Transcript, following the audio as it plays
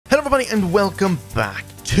Hello everybody and welcome back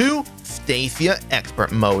to Stacia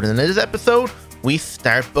Expert Mode, and in this episode we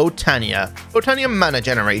start Botania mana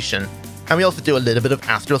generation, and we also do a little bit of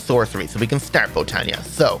astiral sorcery so we can start Botania,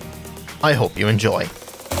 so I hope you enjoy.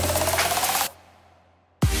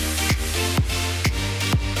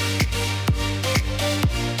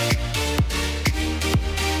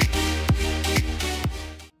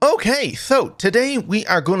 Okay, so today we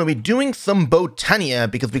are going to be doing some Botania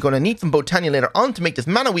because we're going to need some Botania later on to make this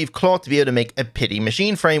mana weave cloth to be able to make a pity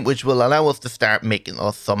machine frame, which will allow us to start making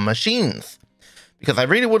us some machines. Because I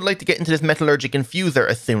really would like to get into this metallurgic infuser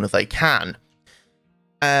as soon as I can.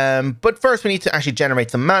 But first we need to actually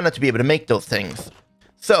generate some mana to be able to make those things.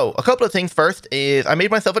 So a couple of things first is I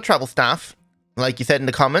made myself a travel staff. Like you said in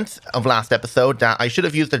the comments of last episode, that I should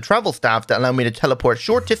have used a travel staff to allow me to teleport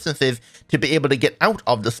short distances to be able to get out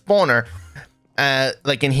of the spawner,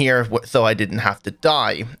 like in here, so I didn't have to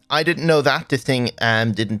die. I didn't know that this thing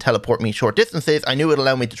didn't teleport me short distances. I knew it would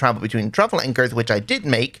allow me to travel between travel anchors, which I did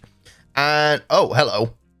make. And, oh,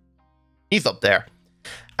 hello. He's up there.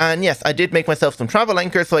 And yes, I did make myself some travel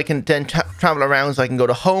anchors so I can then travel around, so I can go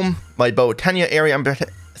to home, my Botania area I'm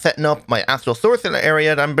setting up, my astral sorcerer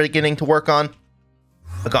area that I'm beginning to work on.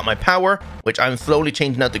 I got my power, which I'm slowly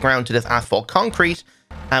changing out the ground to this asphalt concrete,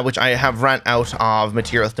 which I have ran out of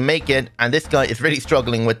materials to make it. And this guy is really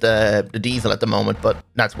struggling with the diesel at the moment, but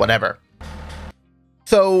that's whatever.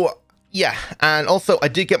 So, yeah. And also, I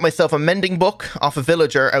did get myself a mending book off a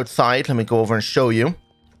villager outside. Let me go over and show you.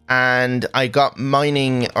 And I got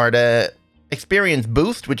mining, or the experience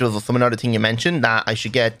boost, which was some another thing you mentioned, that I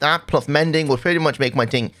should get that, plus mending will pretty much make my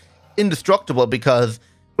thing indestructible, because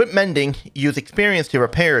with mending, you use experience to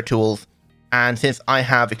repair your tools, and since I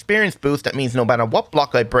have experience boost, that means no matter what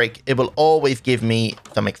block I break, it will always give me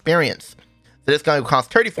some experience. So this guy will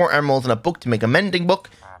cost 34 emeralds and a book to make a mending book.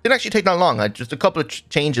 Didn't actually take that long. Just a couple of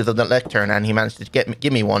changes of the lectern, and he managed to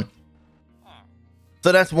give me one.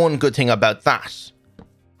 So that's one good thing about that.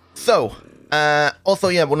 So, also,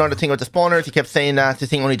 yeah, one other thing with the spawners, he kept saying that this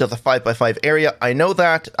thing only does a 5x5 area. I know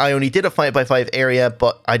that. I only did a 5x5 area,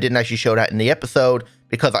 but I didn't actually show that in the episode,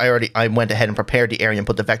 because I went ahead and prepared the area and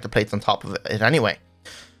put the vector plates on top of it anyway.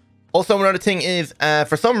 Also, another thing is,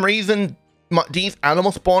 for some reason, these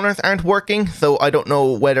animal spawners aren't working, so I don't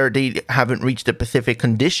know whether they haven't reached a specific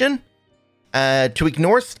condition. To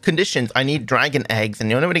ignore conditions, I need dragon eggs,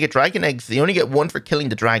 and the only way to get dragon eggs, you only get one for killing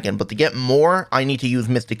the dragon, but to get more, I need to use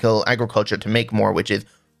mystical agriculture to make more, which is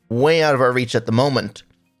way out of our reach at the moment.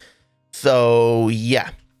 So, yeah.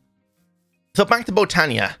 So, back to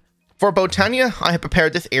Botania. For Botania, I have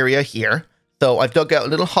prepared this area here. So I've dug out a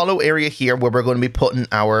little hollow area here where we're going to be putting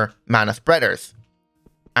our mana spreaders.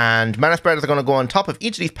 And mana spreaders are going to go on top of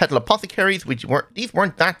each of these petal apothecaries, which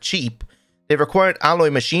weren't that cheap. They required alloy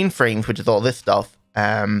machine frames, which is all this stuff.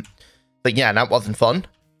 But yeah, that wasn't fun.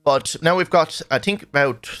 But now we've got, I think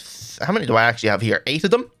about, how many do I actually have here? 8 of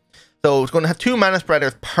them. So it's going to have 2 mana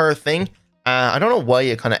spreaders per thing. I don't know why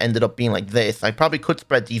it kind of ended up being like this. I probably could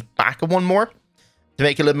spread these back one more to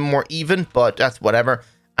make it a little bit more even, but that's whatever.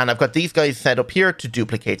 And I've got these guys set up here to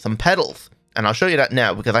duplicate some petals. And I'll show you that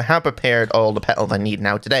now, because I have prepared all the petals I need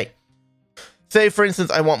now today. Say, for instance,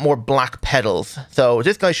 I want more black petals. So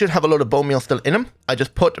this guy should have a load of bone meal still in him. I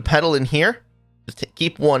just put the petal in here. Just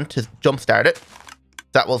keep one to jumpstart it.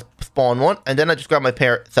 That will spawn one. And then I just grab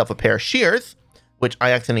myself a pair of shears, which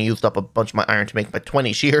I accidentally used up a bunch of my iron to make about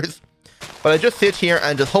 20 shears. But I just sit here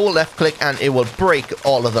and just hold left click and it will break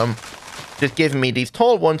all of them. Just giving me these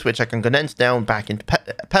tall ones, which I can condense down back into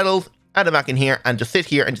petals, add them back in here, and just sit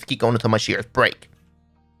here and just keep going until my shears break.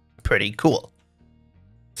 Pretty cool.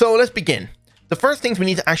 So let's begin. The first things we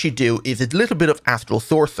need to actually do is a little bit of astral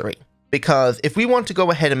sorcery, because if we want to go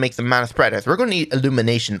ahead and make some mana spreaders, we're going to need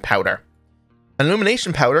illumination powder.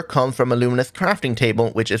 Illumination powder comes from a luminous crafting table,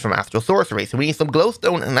 which is from astral sorcery. So we need some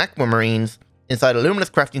glowstone and aquamarines inside a luminous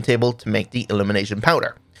crafting table to make the illumination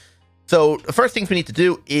powder. So the first things we need to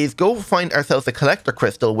do is go find ourselves a collector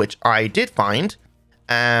crystal, which I did find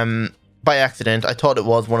by accident. I thought it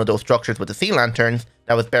was one of those structures with the sea lanterns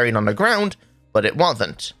that was buried underground, but it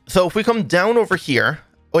wasn't. So if we come down over here,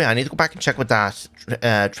 oh yeah, I need to go back and check what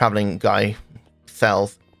that traveling guy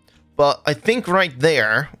sells. But I think right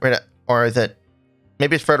there, or is it,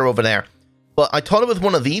 maybe it's further over there. But I thought it was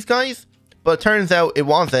one of these guys, but it turns out it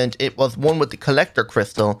wasn't. It was one with the collector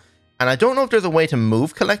crystal. And I don't know if there's a way to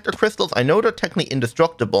move collector crystals. I know they're technically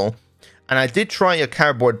indestructible. And I did try a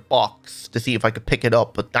cardboard box to see if I could pick it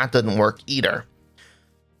up, but that didn't work either.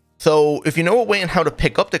 So if you know a way on how to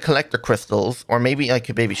pick up the collector crystals, or maybe I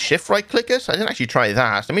could shift right click it. I didn't actually try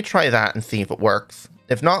that. Let me try that and see if it works.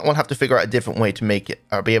 If not, we'll have to figure out a different way to make it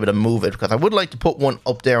or be able to move it, because I would like to put one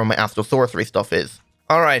up there where my astral sorcery stuff is.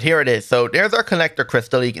 All right, here it is. So there's our collector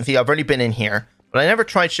crystal. You can see I've already been in here, but I never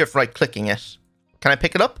tried shift right clicking it. Can I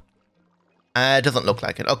pick it up? It doesn't look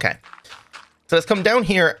like it. Okay. So let's come down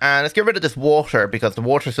here and let's get rid of this water, because the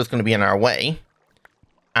water is just going to be in our way.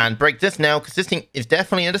 And break this now, because this thing is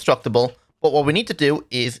definitely indestructible. But what we need to do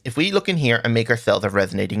is, if we look in here and make ourselves a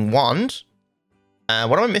resonating wand.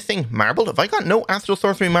 What am I missing? Marble? Have I got no astral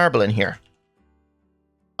sorcery marble in here?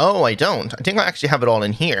 Oh, I don't. I think I actually have it all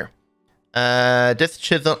in here. This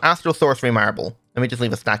chisel, astral sorcery marble. Let me just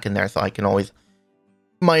leave a stack in there so I can always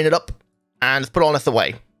mine it up. And let's put all this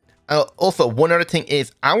away. Also, one other thing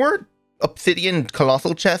is, our obsidian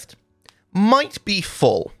colossal chest might be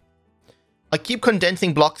full. I keep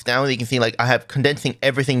condensing blocks down. You can see, like, I have condensing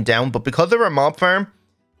everything down, but because of our mob farm,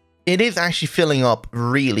 it is actually filling up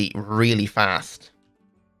really, really fast.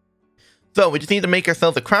 So we just need to make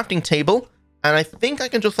ourselves a crafting table, and I think I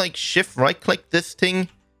can just, like, shift right click this thing.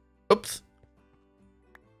 Oops.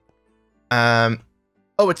 Oh,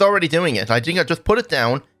 it's already doing it. I think I just put it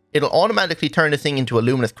down. It'll automatically turn this thing into a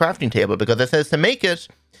luminous crafting table, because it says to make it,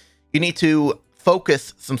 you need to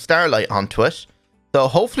focus some starlight onto it. So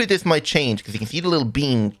hopefully this might change, because you can see the little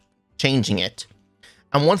beam changing it.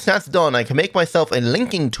 And once that's done, I can make myself a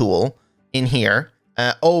linking tool in here.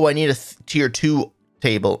 Oh, I need a tier 2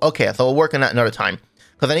 table. Okay, so I'll work on that another time,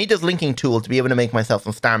 because I need this linking tool to be able to make myself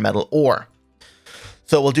some star metal ore.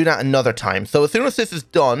 So we'll do that another time. So as soon as this is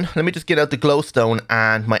done, let me just get out the glowstone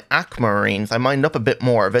and my aquamarines. I mined up a bit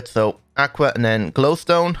more of it. So aqua and then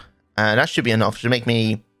glowstone. And that should be enough. Should make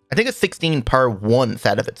me, I think it's 16 per one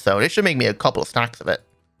set of it. So it should make me a couple of stacks of it.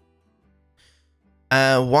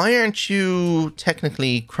 Why aren't you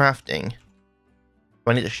technically crafting? Do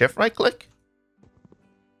I need to shift right click?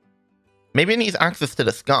 Maybe it needs access to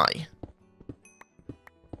the sky.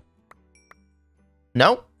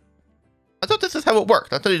 No? I thought this is how it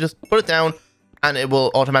worked. I thought you just put it down and it will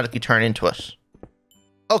automatically turn into it.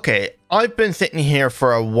 Okay, I've been sitting here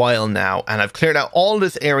for a while now and I've cleared out all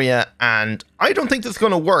this area and I don't think this is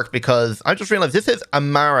going to work because I just realized this is a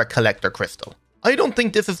Mara collector crystal. I don't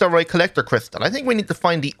think this is the right collector crystal. I think we need to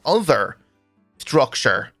find the other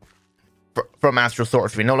structure from Astral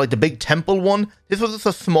Sorcery. You know, like the big temple one? This was just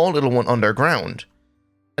a small little one underground.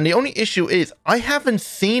 And the only issue is I haven't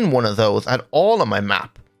seen one of those at all on my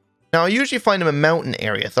map. Now, I usually find them in mountain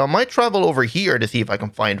areas, so I might travel over here to see if I can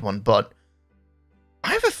find one, but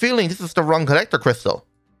I have a feeling this is the wrong collector crystal.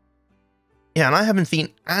 Yeah, and I haven't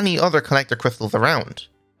seen any other collector crystals around.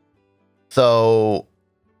 So,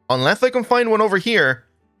 unless I can find one over here,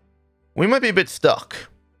 we might be a bit stuck.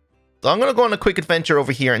 So I'm going to go on a quick adventure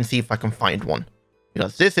over here and see if I can find one.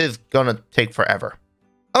 Because this is going to take forever.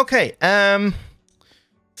 Okay,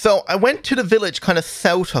 so I went to the village kind of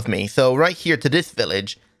south of me, so right here to this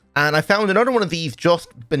village. And I found another one of these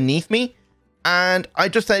just beneath me. And I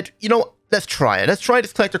just said, you know, let's try it. Let's try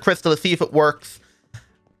this collector crystal to see if it works.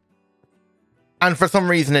 And for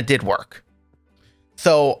some reason, it did work.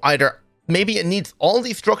 So either maybe it needs all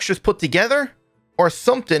these structures put together or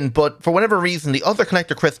something. But for whatever reason, the other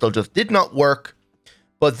collector crystal just did not work.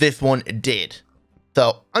 But this one did.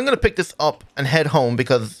 So I'm going to pick this up and head home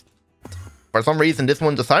because for some reason, this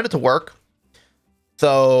one decided to work.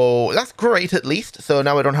 So that's great, at least. So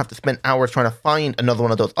now I don't have to spend hours trying to find another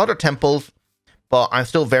one of those other temples. But I'm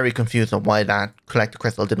still very confused on why that collector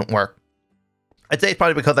crystal didn't work. I'd say it's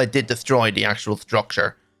probably because I did destroy the actual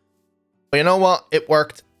structure. But you know what? It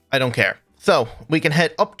worked. I don't care. So we can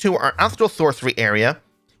head up to our astral sorcery area.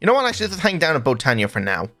 You know what? Actually, let's just hang down at Botania for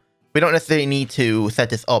now. We don't necessarily need to set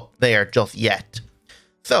this up there just yet.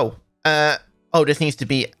 So, oh, this needs to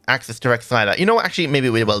be access direct skylight. You know what? Actually, maybe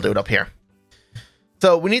we will do it up here.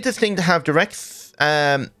 So we need this thing to have direct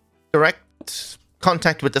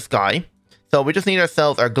contact with the sky. So we just need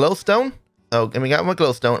ourselves our glowstone. So let me get my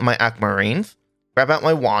glowstone and my aquamarines. Grab out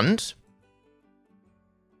my wand.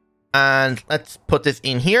 And let's put this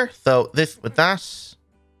in here. So this with that.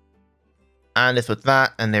 And this with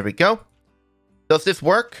that. And there we go. Does this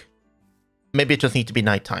work? Maybe it just needs to be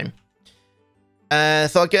nighttime.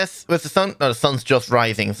 So I guess with the sun... No, the sun's just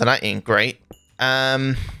rising. So that ain't great.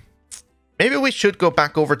 Maybe we should go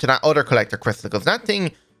back over to that other collector crystal, because that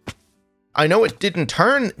thing, I know it didn't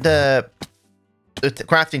turn the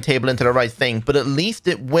crafting table into the right thing, but at least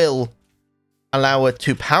it will allow it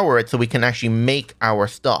to power it so we can actually make our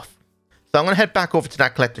stuff. So I'm going to head back over to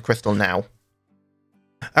that collector crystal now.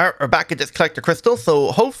 Alright, we're back at this collector crystal,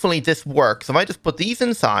 so hopefully this works. If I just put these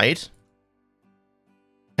inside,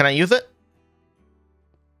 Can I use it?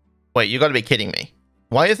 Wait, you gotta be kidding me.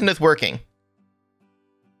 Why isn't this working?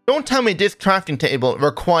 Don't tell me this crafting table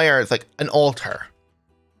requires, like, an altar.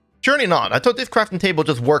 Surely not. I thought this crafting table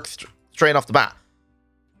just works straight off the bat.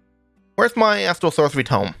 Where's my astral sorcery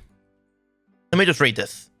tome? Let me just read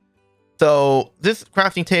this. So, this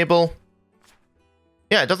crafting table...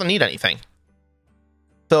 Yeah, it doesn't need anything.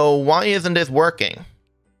 So, why isn't this working?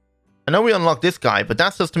 I know we unlocked this guy, but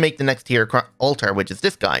that's just to make the next tier altar, which is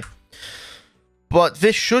this guy. But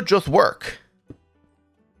this should just work.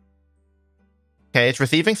 Okay, it's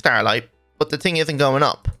receiving starlight, but the thing isn't going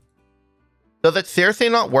up. Does it seriously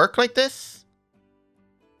not work like this?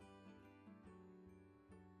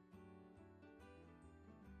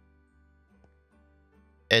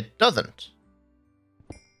 It doesn't.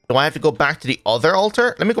 Do I have to go back to the other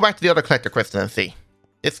altar? Let me go back to the other collector crystal and see.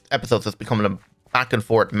 This episode's just becoming a back and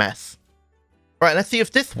forth mess. Right, let's see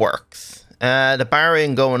if this works. The bar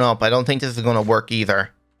ain't going up. I don't think this is going to work either.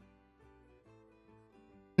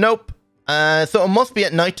 Nope. So it must be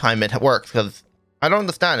at nighttime it works, because I don't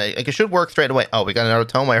understand it. Like, it should work straight away. Oh, we got another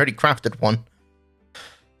tome. I already crafted one.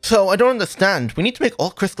 So I don't understand. We need to make all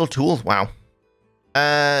crystal tools. Wow.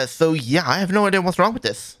 So yeah, I have no idea what's wrong with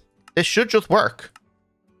this. This should just work.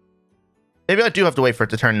 Maybe I do have to wait for it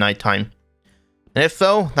to turn nighttime. And if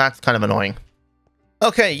so, that's kind of annoying.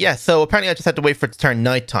 Okay, yeah, so apparently I just had to wait for it to turn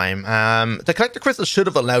nighttime. The collector crystal should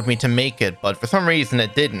have allowed me to make it, but for some reason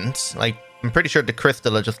it didn't. Like, I'm pretty sure the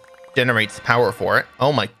crystal just generates power for it.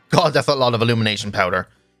 Oh my god, that's a lot of illumination powder.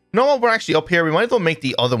 You know what, we're actually up here. We might as well make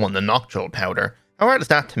the other one, the nocturnal powder. How hard is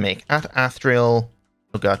that to make? At astiral.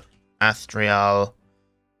 Oh god. Astiral.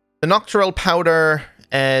 The nocturnal powder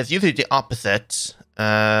is usually the opposite.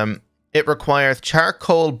 It requires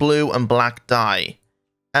charcoal, blue, and black dye.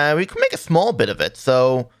 We can make a small bit of it.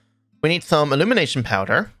 So we need some illumination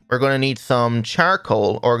powder. We're going to need some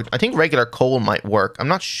charcoal, or I think regular coal might work. I'm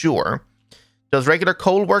not sure. Does regular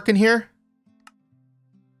coal work in here?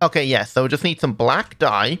 Okay, yes. Yeah, so we just need some black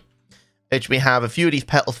dye, which we have a few of these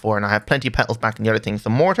petals for, and I have plenty of petals back in the other things.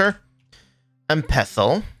 Some mortar and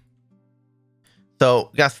pestle. So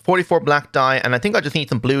we got 44 black dye, and I think I just need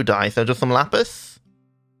some blue dye. So just some lapis.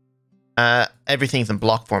 Everything's in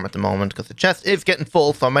block form at the moment because the chest is getting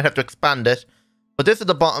full, so I might have to expand it. But this is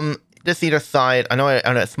the bottom, this either side. I know I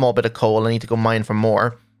own a small bit of coal. I need to go mine for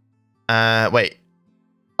more. Wait.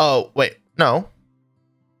 Oh, wait. No.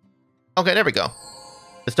 Okay, there we go.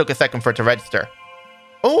 This took a second for it to register.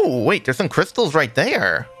 Oh, wait, there's some crystals right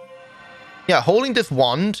there. Yeah, holding this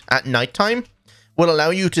wand at nighttime will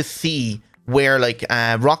allow you to see where, like,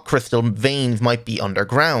 rock crystal veins might be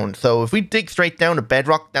underground. So if we dig straight down to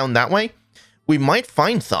bedrock down that way, we might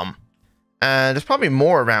find some. There's probably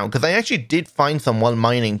more around, because I actually did find some while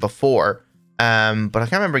mining before. But I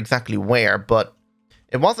can't remember exactly where, but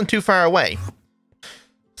it wasn't too far away.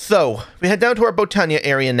 So, we head down to our Botania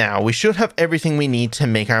area now. We should have everything we need to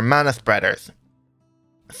make our mana spreaders.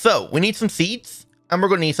 So, we need some seeds, and we're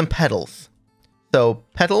going to need some petals. So,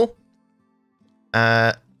 petal.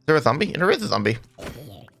 Is there a zombie? There is a zombie.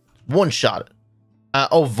 One shot.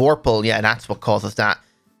 Oh, Vorpal. Yeah, that's what causes that.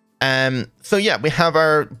 So yeah, we have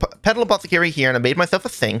our petal apothecary here, and I made myself a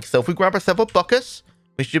sink. So if we grab ourselves a bucket,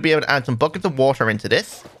 we should be able to add some buckets of water into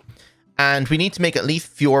this. And we need to make at least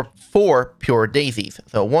four pure daisies.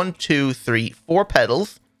 So 1, 2, 3, 4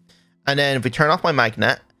 petals. And then if we turn off my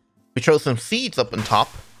magnet, we throw some seeds up on top,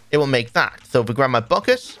 it will make that. So if we grab my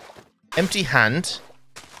bucket, empty hand.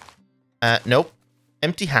 Nope.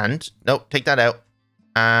 Empty hand. Nope, take that out.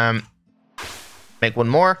 Make one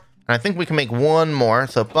more. And I think we can make one more.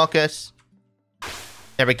 So bucket.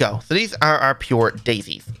 There we go. So these are our pure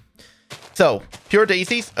daisies. So, pure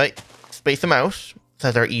daisies, I space them out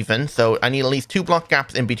so they're even. So I need at least 2 block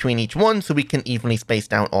gaps in between each one so we can evenly space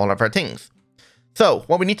down all of our things. So,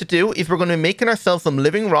 what we need to do is we're going to be making ourselves some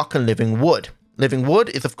living rock and living wood. Living wood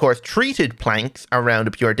is, of course, treated planks around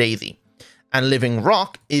a pure daisy. And living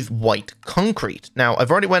rock is white concrete. Now,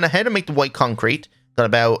 I've already went ahead and made the white concrete. Got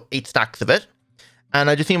about 8 stacks of it. And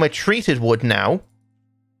I just need my treated wood now.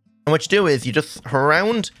 And what you do is you just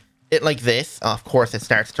surround it like this. Oh, of course, it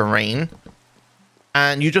starts to rain.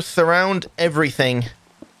 And you just surround everything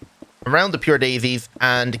around the pure daisies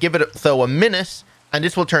and give it a minute. And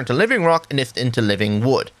this will turn to living rock and this into living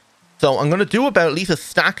wood. So I'm going to do about at least a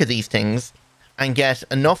stack of these things and get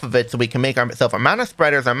enough of it so we can make ourselves our mana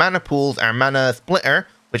spreaders, our mana pools, our mana splitter,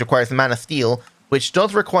 which requires mana steel, which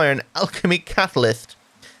does require an alchemy catalyst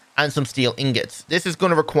and some steel ingots. This is going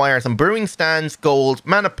to require some brewing stands, gold,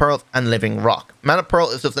 mana pearls, and living rock. Mana pearl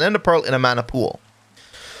is just an ender pearl in a mana pool.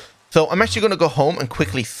 So I'm actually going to go home and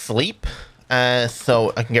quickly sleep.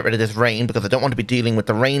 so I can get rid of this rain because I don't want to be dealing with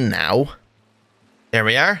the rain now. There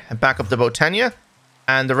we are. And back up to Botania.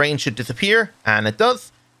 And the rain should disappear. And it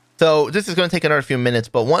does. So this is going to take another few minutes.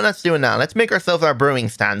 But what let's do now, let's make ourselves our brewing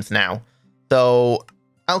stands now. So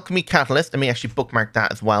alchemy catalyst. Let me actually bookmark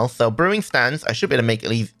that as well. So brewing stands. I should be able to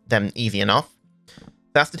make them easy enough.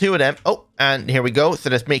 That's the two of them. Oh, and here we go. So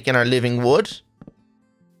that's making our living wood.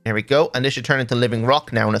 There we go. And this should turn into living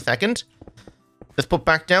rock now in a second. Let's put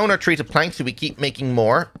back down our treated planks so we keep making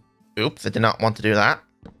more. Oops, I did not want to do that.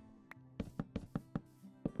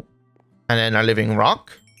 And then our living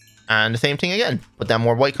rock. And the same thing again. Put down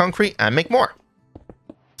more white concrete and make more.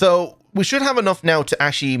 So we should have enough now to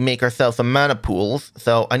actually make ourselves some mana pools.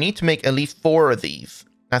 So I need to make at least 4 of these.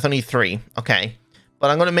 That's only 3. Okay. But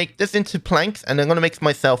I'm going to make this into planks, and I'm going to make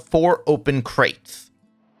myself 4 open crates.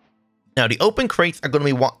 Now, the open crates are going to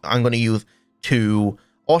be what I'm going to use to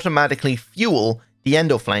automatically fuel the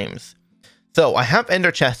endo flames. So I have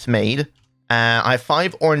ender chests made. I have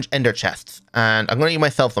 5 orange ender chests, and I'm going to give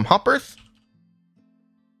myself some hoppers.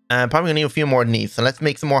 And probably going to need a few more than these. So let's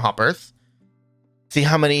make some more hoppers. See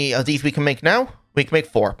how many of these we can make now? We can make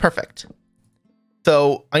 4. Perfect.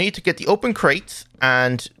 So I need to get the open crates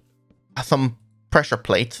and some pressure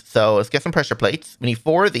plates. So let's get some pressure plates. We need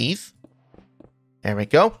 4 of these. There we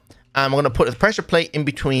go. And we're going to put a pressure plate in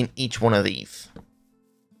between each one of these.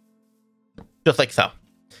 Just like so.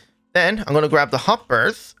 Then I'm going to grab the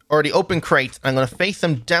hoppers or the open crates. And I'm going to face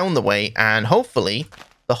them down the way. And hopefully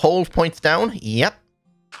the hole points down. Yep.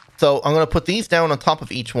 So I'm going to put these down on top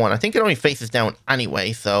of each one. I think it only faces down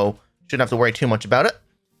anyway. So shouldn't have to worry too much about it.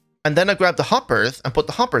 And then I grab the hoppers and put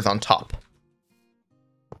the hoppers on top.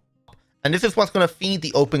 And this is what's going to feed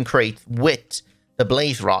the open crates with the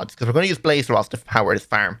blaze rods. Because we're going to use blaze rods to power this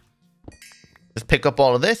farm. Just pick up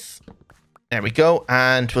all of this. There we go.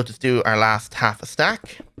 And we'll just do our last half a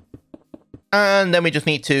stack. And then we just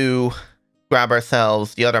need to grab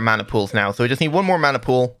ourselves the other mana pools now. So we just need 1 more mana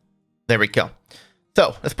pool. There we go.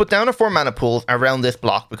 So let's put down our 4 mana pools around this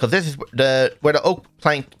block. Because this is where the oak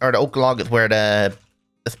plank or the oak log is where the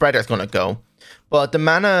spreader is going to go. But the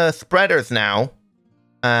mana spreaders now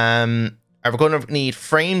are going to need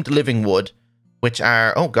framed living wood, which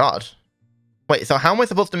are, oh god. Wait, so how am I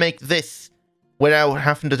supposed to make this without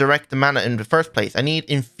having to direct the mana in the first place? I need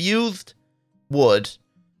infused wood,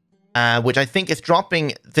 which I think is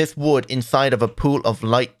dropping this wood inside of a pool of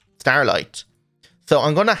light starlight. So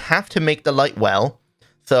I'm going to have to make the light well.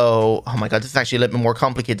 So, oh my god, this is actually a little bit more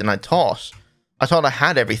complicated than I thought. I thought I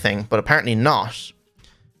had everything, but apparently not.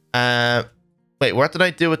 Wait, what did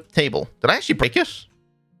I do with the table? Did I actually break it?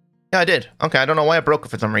 Yeah, I did. Okay, I don't know why I broke it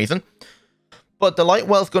for some reason. But the light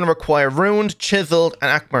well is going to require ruined, chiseled, and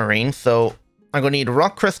aquamarine. So I'm going to need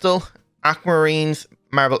rock crystal, aquamarines,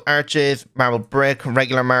 marble arches, marble brick,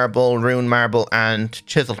 regular marble, ruined marble, and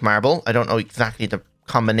chiseled marble. I don't know exactly the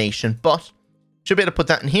combination, but should be able to put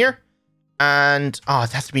that in here. And, oh,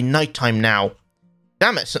 it has to be nighttime now.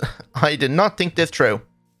 Damn it. I did not think this through.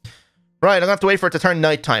 Right, I'm going to have to wait for it to turn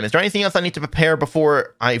nighttime. Is there anything else I need to prepare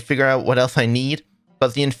before I figure out what else I need?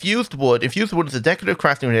 Because the infused wood is a decorative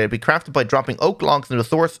crafting material to be crafted by dropping oak logs into the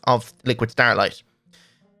source of liquid starlight.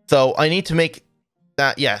 So I need to make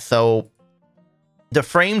that, yeah, so the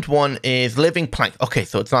framed one is living plank. Okay,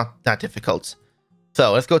 so it's not that difficult.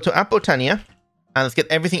 So let's go to App Botania and let's get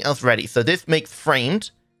everything else ready. So this makes framed.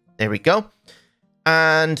 There we go.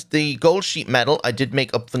 And the gold sheet metal, I did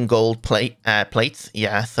make up some gold plates.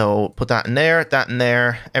 Yeah, so put that in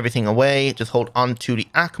there, everything away. Just hold on to the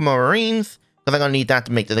aquamarines, because I'm going to need that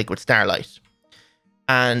to make the liquid starlight.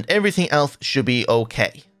 And everything else should be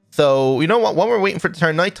okay. So, you know what? While we're waiting for it to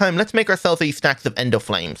turn nighttime, let's make ourselves these stacks of endo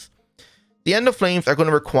flames. The endo flames are going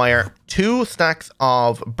to require 2 stacks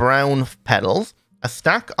of brown petals, a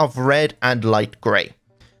stack of red and light grey.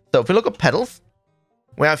 So if we look at petals,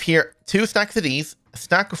 we have here 2 stacks of these, a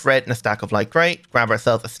stack of red and a stack of light grey. Grab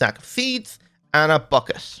ourselves a stack of seeds and a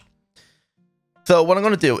bucket. So what I'm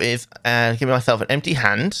going to do is give myself an empty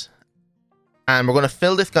hand. And we're going to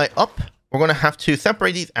fill this guy up. We're going to have to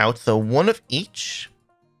separate these out. So 1 of each.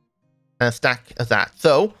 And a stack of that.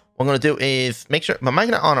 So what I'm going to do is make sure, am I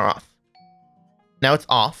going to on or off? Now it's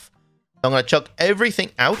off. So I'm going to chuck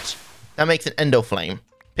everything out. That makes an endo flame.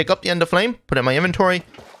 Pick up the endo flame, put it in my inventory.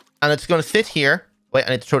 And it's going to sit here. Wait,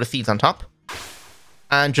 I need to throw the seeds on top.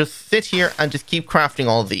 And just sit here and just keep crafting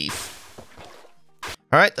all these.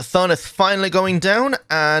 Alright, the sun is finally going down.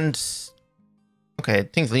 And okay,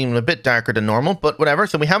 things are even a bit darker than normal, but whatever.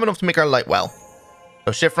 So we have enough to make our light well.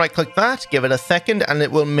 So shift right click that, give it a second, and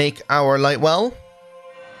it will make our light well.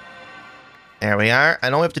 There we are.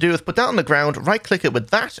 And all we have to do is put that on the ground, right click it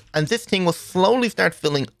with that, and this thing will slowly start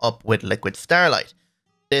filling up with liquid starlight.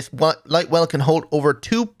 This light well can hold over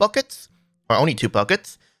 2 buckets, or only 2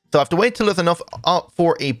 buckets. So I have to wait till there's enough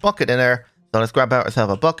for a bucket in there. So let's grab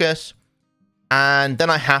ourselves a bucket. And then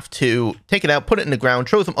I have to take it out, put it in the ground,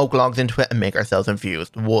 throw some oak logs into it, and make ourselves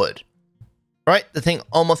infused wood. Right, the thing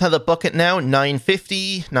almost has a bucket now.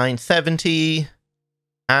 950, 970,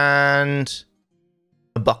 and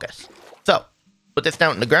a bucket. So, put this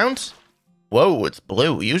down in the ground. Whoa, it's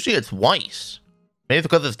blue. Usually it's white. Maybe it's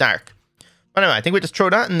because it's dark. But anyway, I think we just throw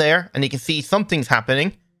that in there, and you can see something's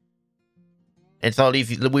happening. It's all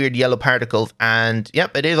these weird yellow particles, and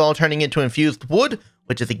yep, it is all turning into infused wood,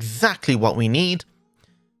 which is exactly what we need.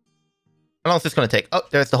 How long is this going to take? Oh,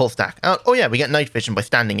 there's the whole stack. Oh yeah, we get night vision by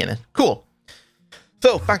standing in it. Cool.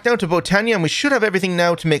 So, back down to Botania, and we should have everything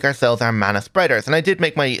now to make ourselves our mana spreaders. And I did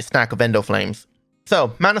make my stack of endo flames.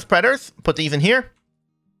 So, mana spreaders, put these in here.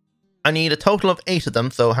 I need a total of 8 of them,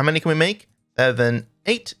 so how many can we make? 7,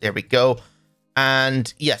 8, there we go.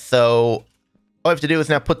 And yes, so all I have to do is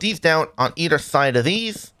now put these down on either side of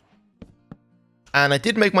these. And I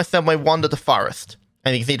did make myself my wand of the forest.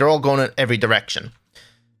 And you can see they're all going in every direction.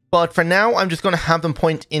 But for now, I'm just going to have them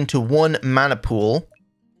point into one mana pool.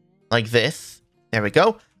 Like this. There we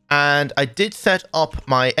go. And I did set up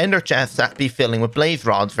my ender chest to be filling with blaze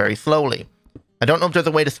rods very slowly. I don't know if there's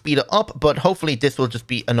a way to speed it up, but hopefully this will just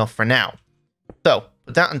be enough for now. So,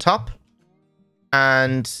 put that on top.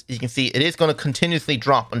 And you can see it is going to continuously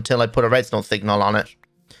drop until I put a redstone signal on it.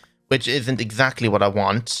 Which isn't exactly what I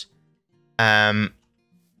want. But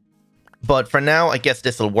for now, I guess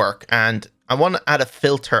this will work. And I want to add a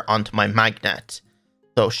filter onto my magnet.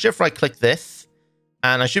 So shift right click this.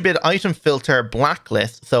 And I should be able to item filter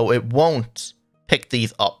blacklist so it won't pick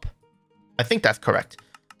these up. I think that's correct.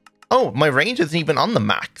 Oh, my range isn't even on the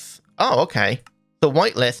max. Oh, okay. So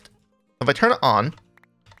whitelist, if I turn it on,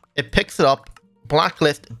 it picks it up.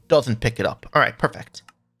 Blacklist doesn't pick it up. All right, perfect.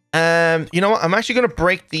 You know what? I'm actually going to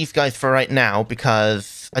break these guys for right now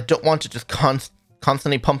because I don't want to just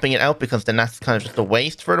constantly pumping it out because then that's kind of just a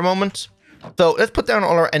waste for the moment. So let's put down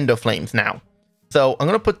all our endo flames now. So I'm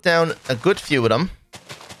going to put down a good few of them.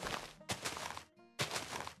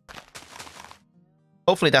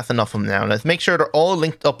 Hopefully that's enough of them now. Let's make sure they're all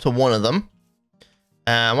linked up to one of them.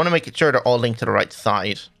 I want to make sure they're all linked to the right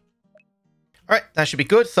side. Alright, that should be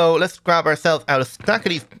good. So let's grab ourselves out a stack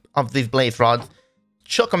of these blaze rods,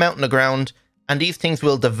 chuck them out in the ground, and these things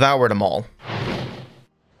will devour them all.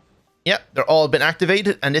 Yep, they're all been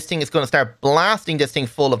activated, and this thing is going to start blasting this thing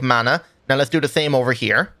full of mana. Now let's do the same over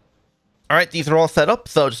here. Alright, these are all set up,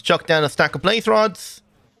 so just chuck down a stack of blaze rods.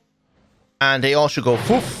 And they all should go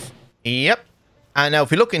poof. Yep. And now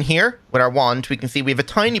if we look in here with our wand, we can see we have a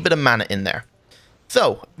tiny bit of mana in there.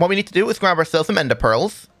 So, what we need to do is grab ourselves some ender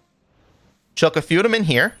pearls. Chuck a few of them in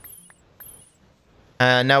here.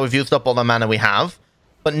 And now we've used up all the mana we have.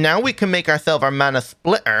 But now we can make ourselves our mana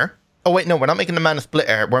splitter. Oh wait, no, we're not making the mana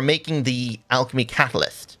splitter. We're making the alchemy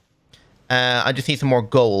catalyst. I just need some more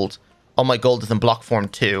gold. All my gold is in block form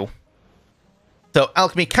too. So,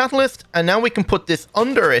 alchemy catalyst. And now we can put this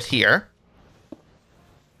under it here.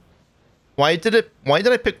 Why did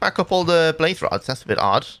I pick back up all the blaze rods? That's a bit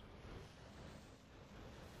odd.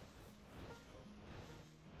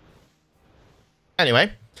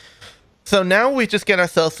 Anyway. So now we just get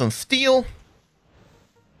ourselves some steel.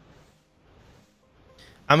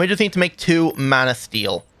 And we just need to make 2 mana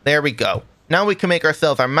steel. There we go. Now we can make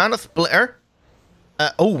ourselves our mana splitter.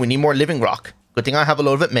 Oh, we need more living rock. Good thing I have a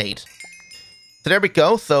load of it made. So there we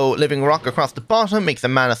go. So living rock across the bottom makes a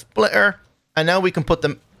mana splitter. And now we can put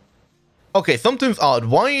them... Okay, something's odd.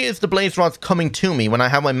 Why is the blaze rods coming to me when I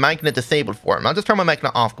have my magnet disabled for them? I'll just turn my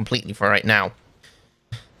magnet off completely for right now.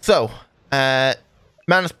 So, mana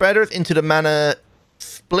spreaders into the mana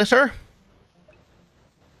splitter.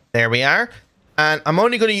 There we are. And I'm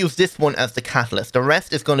only going to use this one as the catalyst. The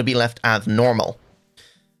rest is going to be left as normal.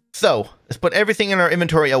 So, let's put everything in our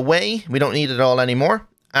inventory away. We don't need it all anymore.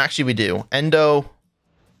 Actually, we do. Endo.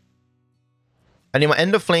 I need my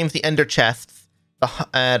endo flames, the ender chests.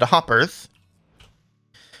 The hoppers,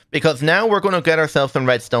 because now we're going to get ourselves some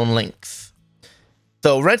redstone links.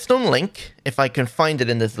 So redstone link, if I can find it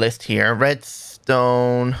in this list here,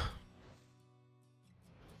 redstone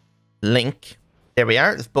link, there we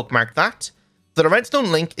are, let's bookmark that. So the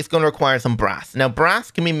redstone link is going to require some brass. Now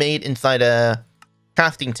brass can be made inside a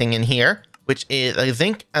casting thing in here, which is a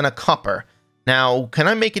zinc and a copper. Now, can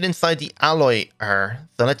I make it inside the alloy? So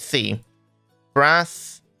let's see.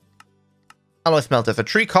 Brass... Alloy smelter, so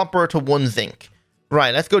 3 copper to 1 zinc.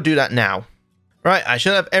 Right, let's go do that now. Right, I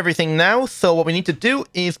should have everything now. So what we need to do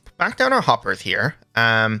is back down our hoppers here.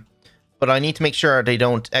 But I need to make sure they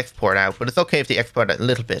don't export out. But it's okay if they export out a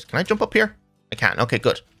little bit. Can I jump up here? I can. Okay,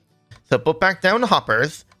 good. So put back down the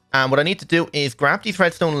hoppers. And what I need to do is grab these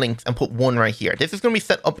redstone links and put one right here. This is going to be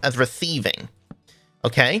set up as receiving.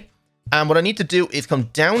 Okay. And what I need to do is come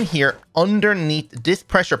down here underneath this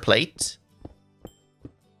pressure plate.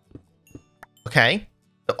 Okay.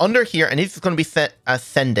 So under here, and this is going to be set as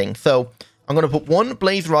sending. So I'm going to put one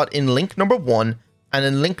blaze rod in link number 1. And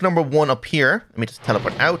then link number 1 up here. Let me just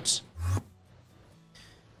teleport out.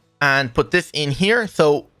 And put this in here.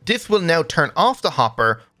 So this will now turn off the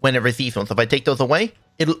hopper when it receives one. So if I take those away,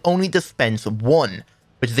 it'll only dispense 1,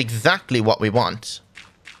 which is exactly what we want.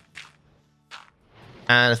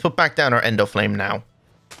 And let's put back down our endo flame now.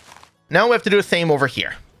 Now we have to do the same over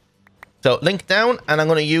here. So link down, and I'm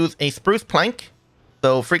going to use a spruce plank.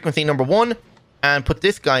 So frequency number 1, and put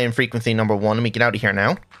this guy in frequency number 1. Let me get out of here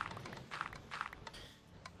now.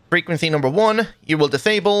 Frequency number 1, you will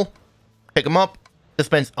disable, pick them up,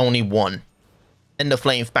 dispense only 1. Endo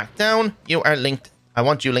flames back down, you are linked. I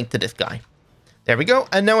want you linked to this guy. There we go.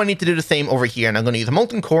 And now I need to do the same over here, and I'm going to use a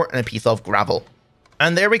molten core and a piece of gravel.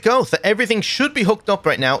 And there we go. So everything should be hooked up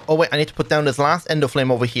right now. Oh wait, I need to put down this last endo flame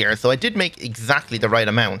over here. So I did make exactly the right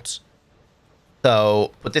amount.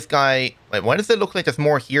 So put this guy... Wait, why does it look like there's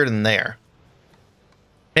more here than there?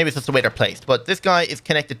 Maybe it's just the way they're placed. But this guy is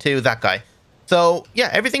connected to that guy. So yeah,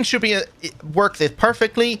 everything should be... It works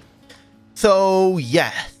perfectly. So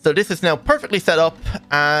yeah, so this is now perfectly set up.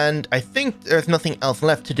 And I think there's nothing else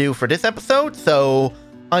left to do for this episode. So...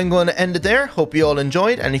 I'm going to end it there. Hope you all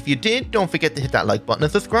enjoyed. And if you did, don't forget to hit that like button and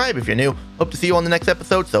subscribe if you're new. Hope to see you on the next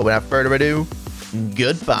episode. So without further ado,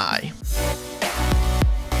 goodbye.